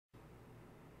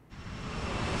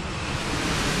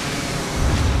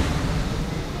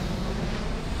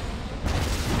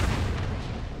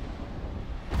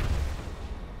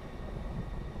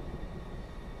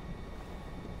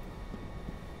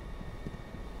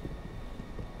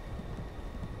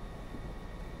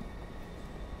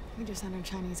We just entered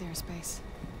Chinese airspace.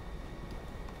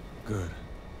 Good.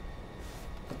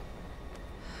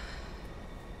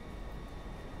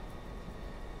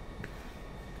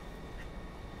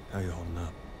 How you holding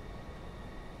up?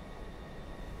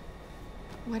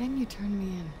 Why didn't you turn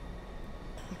me in?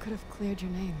 You could have cleared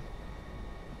your name.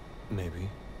 Maybe.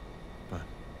 But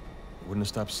it wouldn't have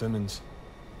stopped Simmons.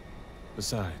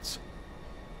 Besides,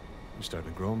 you started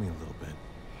to grow me a little bit.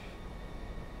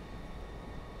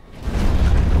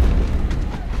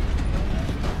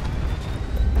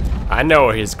 I know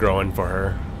he's growing for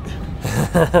her.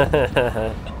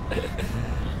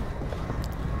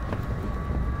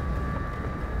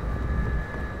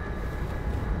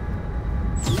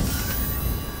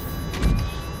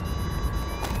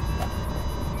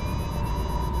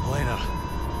 Helena.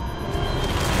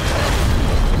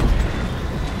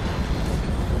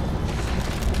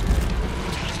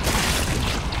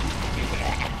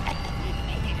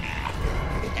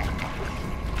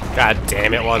 God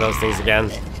damn it, one of those things again.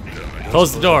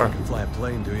 Close the door. Fly a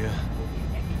plane, do you?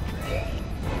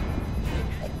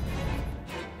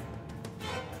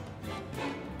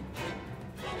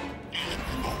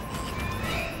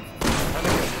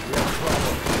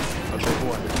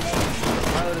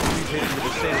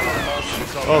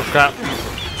 Oh crap.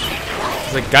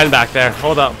 There's a gun back there.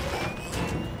 Hold up.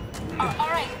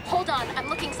 Alright, hold on. I'm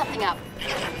looking something up.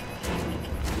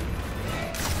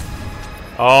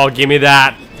 Oh, give me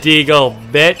that deagle,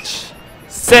 bitch.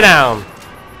 Sit down.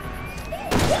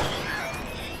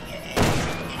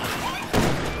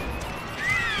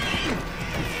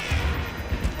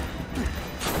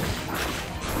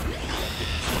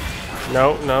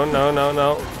 No, no, no, no,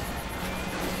 no.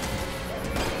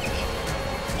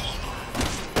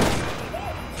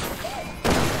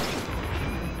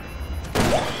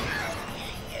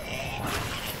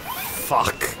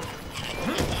 Fuck.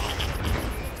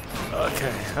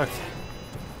 Okay, okay.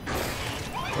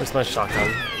 Where's my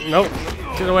shotgun? Nope.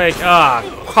 Get away. Ah,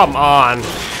 come on.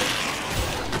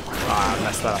 Ah, I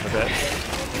messed that up a bit.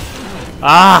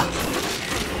 Ah!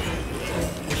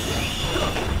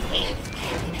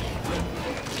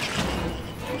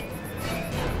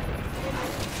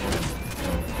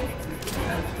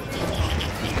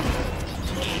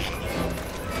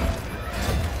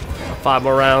 Five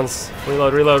more rounds.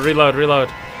 Reload, reload, reload, reload.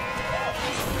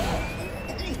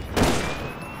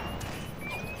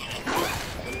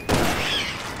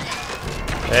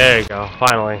 There you go,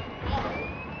 finally.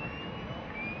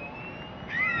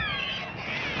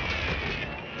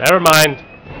 Never mind.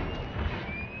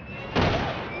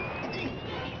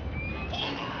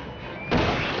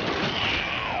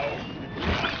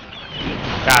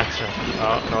 Gotcha.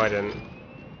 Oh, no I didn't.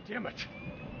 Damn it.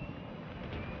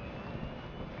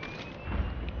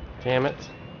 Damn it.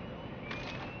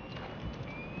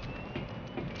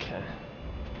 Okay.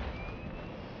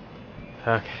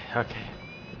 Okay, okay.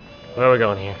 Where are we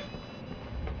going here?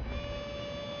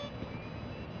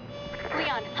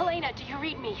 Leon, Helena, do you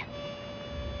read me?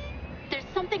 There's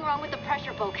something wrong with the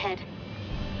pressure bulkhead.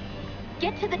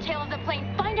 Get to the tail of the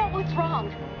plane, find out what's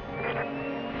wrong.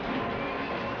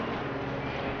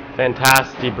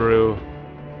 Fantastic brew.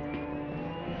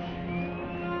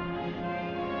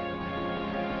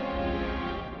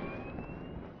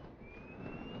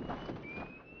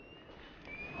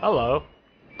 Hello.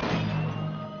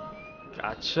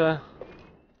 Gotcha.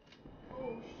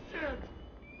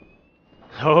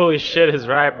 Holy shit is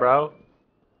right, bro.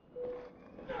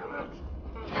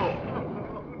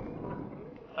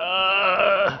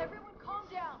 Everyone calm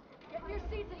down. Get your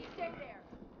seats and stay there.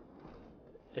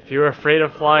 If you were afraid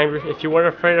of flying, if you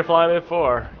weren't afraid of flying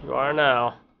before, you are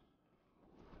now.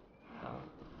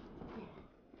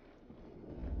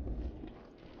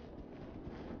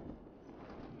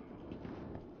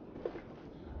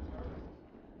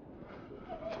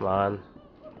 Come on.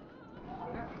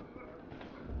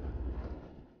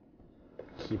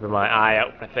 Keeping my eye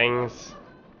out for things.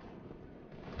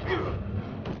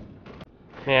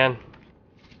 Man.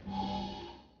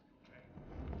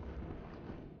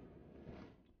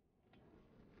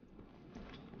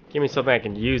 Give me something I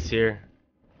can use here.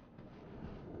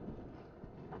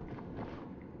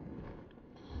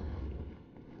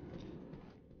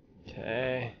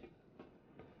 Okay.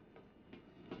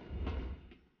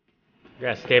 We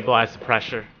gotta stabilize the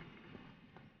pressure.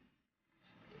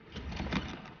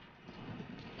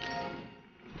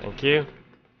 Thank you.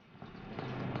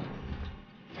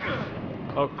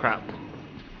 Oh crap.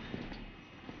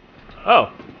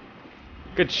 Oh!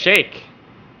 Good shake.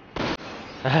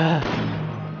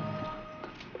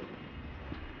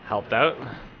 Helped out.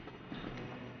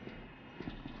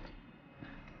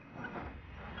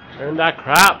 Turn that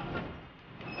crap.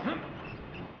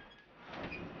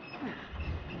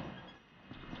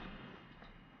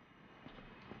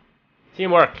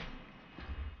 Teamwork.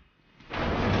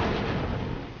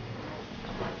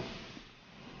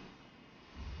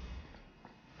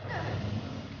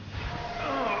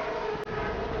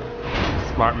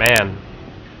 Smart man.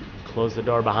 Close the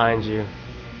door behind you.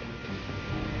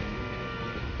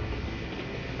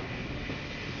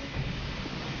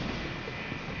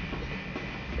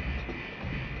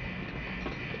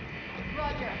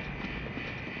 Roger.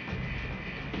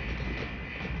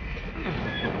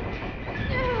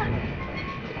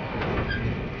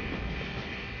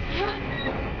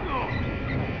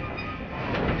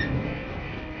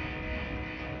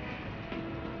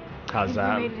 How's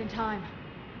that? We made it in time.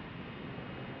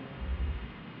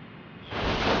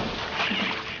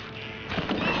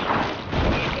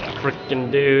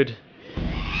 Frickin' dude.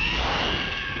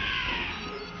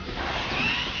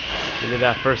 Give me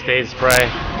that first aid spray.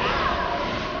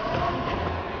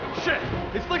 Shit!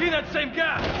 It's leaking that same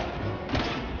gas!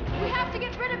 We have to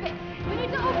get rid of it. We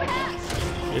need to open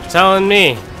hatch. You're telling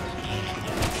me.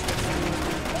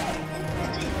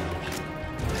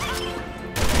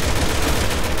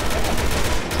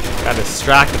 Got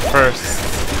distracted first.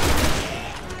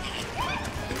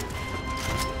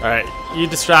 Alright, you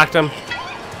distract him.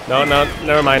 No,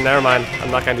 never mind. I'm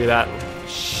not gonna do that.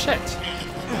 Shit.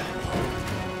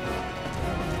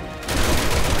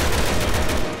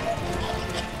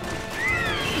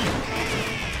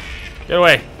 Get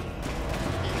away.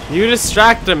 You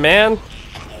distract him, man.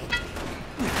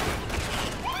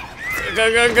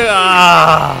 Go.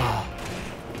 Ah.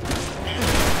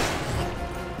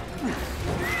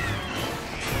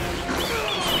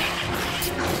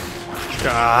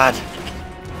 God.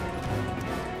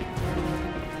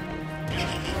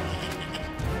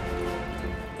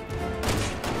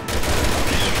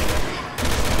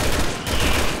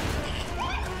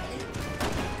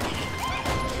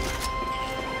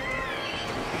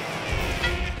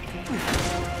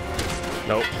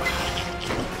 Nope.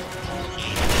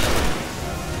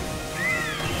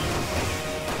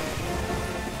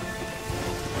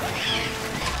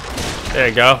 There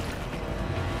you go.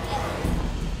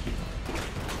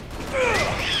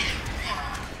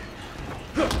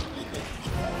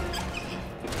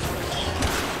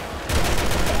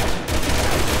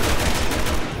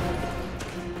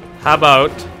 How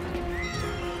about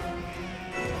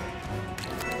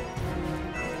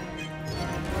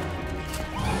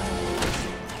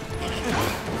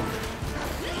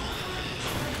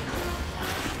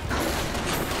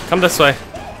come this way?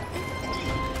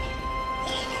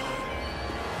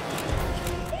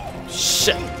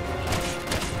 Shit.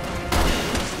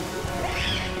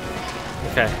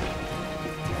 Okay.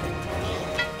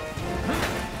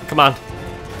 Come on.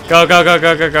 Go.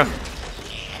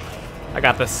 I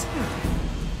got this.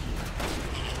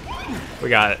 We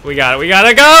got it. We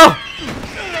gotta go!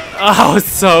 Oh,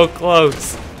 so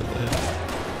close.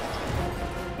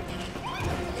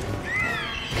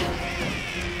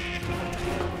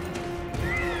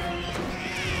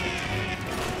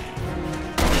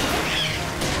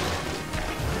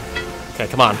 Okay,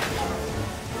 come on.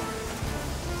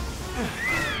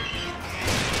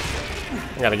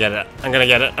 I'm gonna get it. Here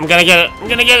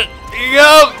you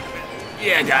go!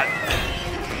 Yeah, I got it.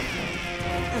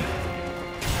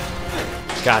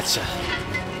 Gotcha.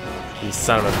 You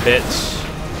son of a bitch.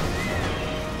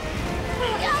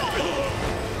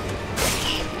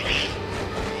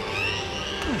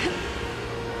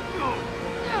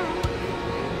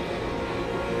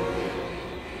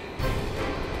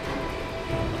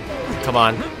 Come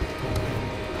on.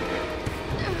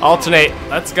 Alternate.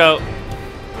 Let's go.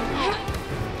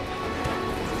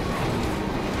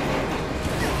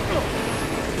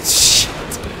 Shit.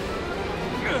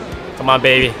 Come on,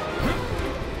 baby.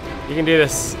 You can do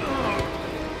this.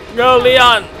 Go,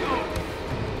 Leon.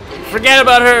 Forget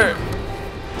about her.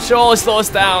 She'll always slow us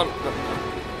down.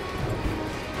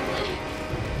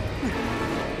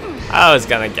 I was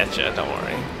gonna get you. Don't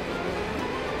worry.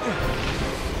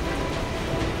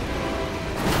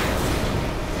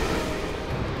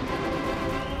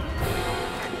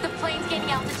 The plane's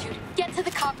gaining altitude. Get to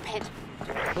the cockpit.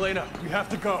 Helena, we have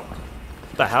to go.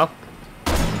 What the hell?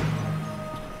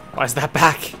 Why is that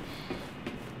back?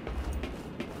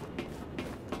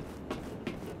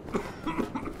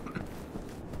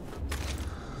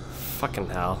 Fucking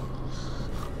hell.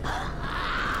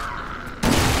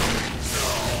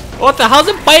 What the hell's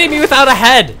it biting me without a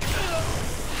head?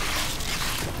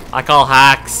 I call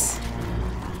hacks.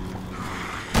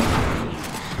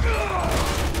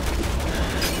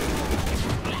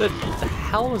 What the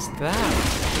hell was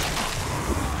that?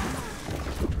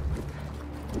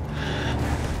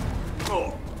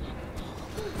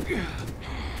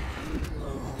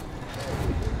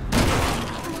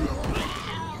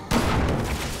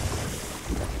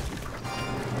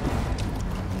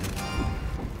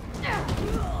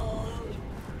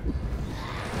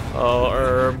 Oh,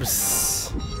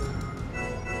 herbs.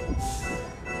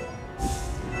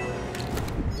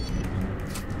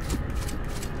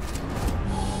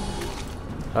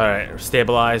 Alright, we're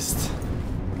stabilized.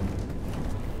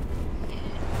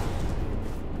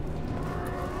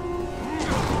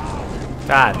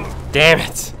 God damn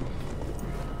it.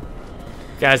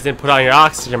 You guys didn't put on your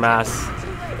oxygen mask.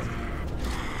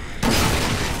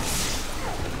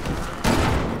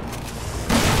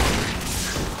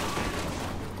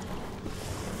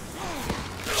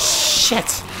 Shit!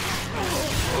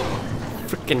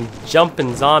 Freaking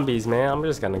jumping zombies, man. I'm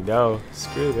just gonna go.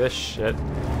 Screw this shit.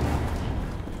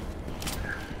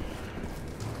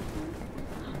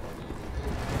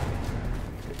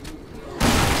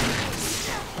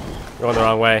 Going the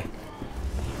wrong way.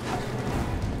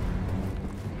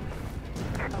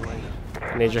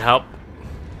 I need your help.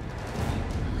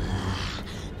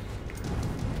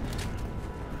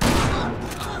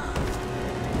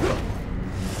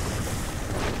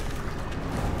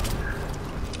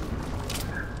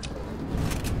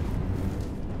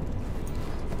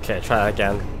 Okay, try that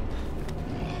again.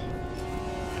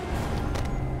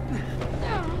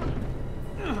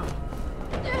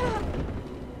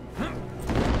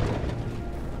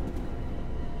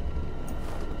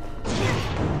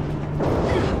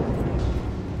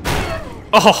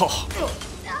 Oh!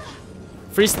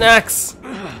 Free snacks!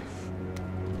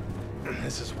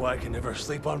 This is why I can never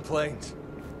sleep on planes.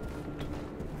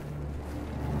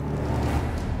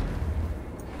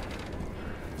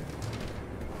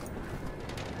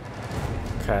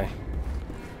 Okay.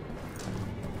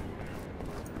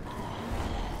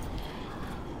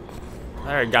 I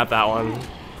already got that one.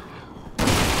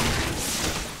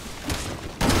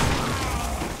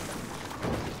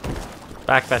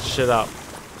 Back that shit up.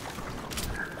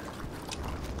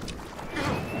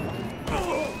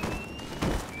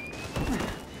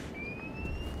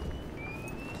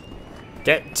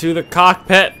 Get to the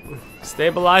cockpit.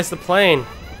 Stabilize the plane.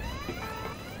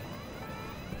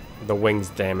 The wing's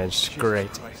damaged.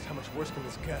 Great. Christ, how much worse can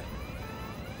this get?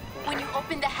 When you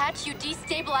open the hatch, you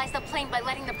destabilize the plane by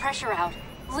letting the pressure out.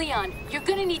 Leon, you're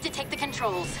gonna need to take the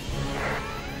controls.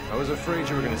 I was afraid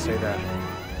you were gonna say that.